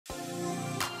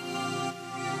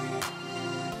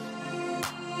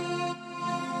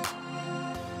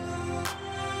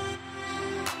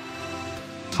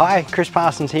Hi, Chris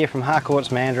Parsons here from Harcourts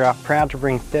Mandurah, proud to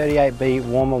bring 38B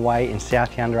Warma Way in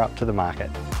South Yunderup to the market.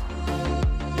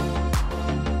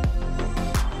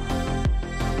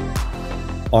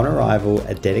 On arrival,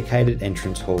 a dedicated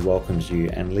entrance hall welcomes you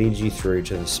and leads you through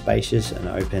to the spacious and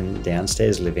open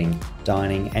downstairs living,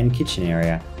 dining and kitchen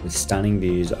area with stunning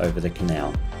views over the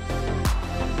canal.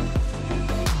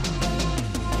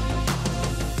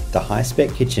 The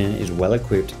high-spec kitchen is well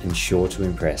equipped and sure to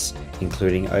impress,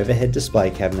 including overhead display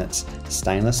cabinets,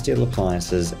 stainless steel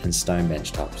appliances and stone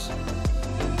bench tops.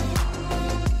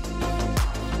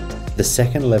 The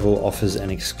second level offers an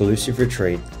exclusive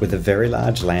retreat with a very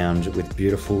large lounge with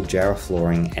beautiful Jarrah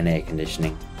flooring and air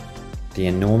conditioning. The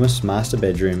enormous master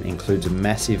bedroom includes a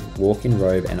massive walk-in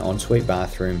robe and ensuite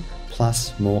bathroom,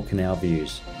 plus more canal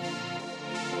views.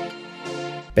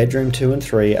 Bedroom 2 and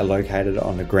 3 are located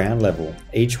on the ground level,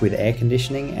 each with air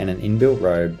conditioning and an inbuilt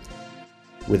robe.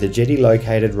 With a jetty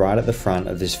located right at the front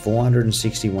of this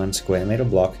 461 square metre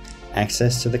block,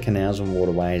 access to the canals and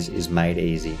waterways is made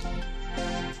easy.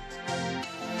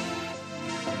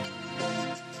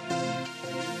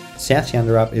 South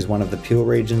Yunderup is one of the Peel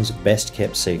region's best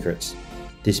kept secrets.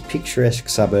 This picturesque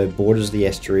suburb borders the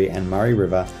estuary and Murray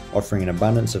River, offering an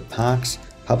abundance of parks,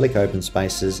 public open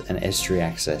spaces and estuary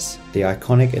access. The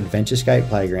iconic Adventurescape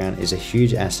playground is a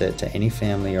huge asset to any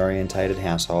family-orientated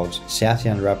households. South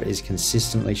Yunderup is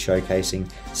consistently showcasing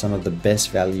some of the best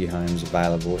value homes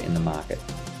available in the market.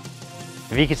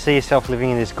 If you could see yourself living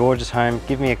in this gorgeous home,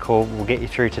 give me a call. We'll get you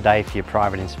through today for your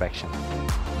private inspection.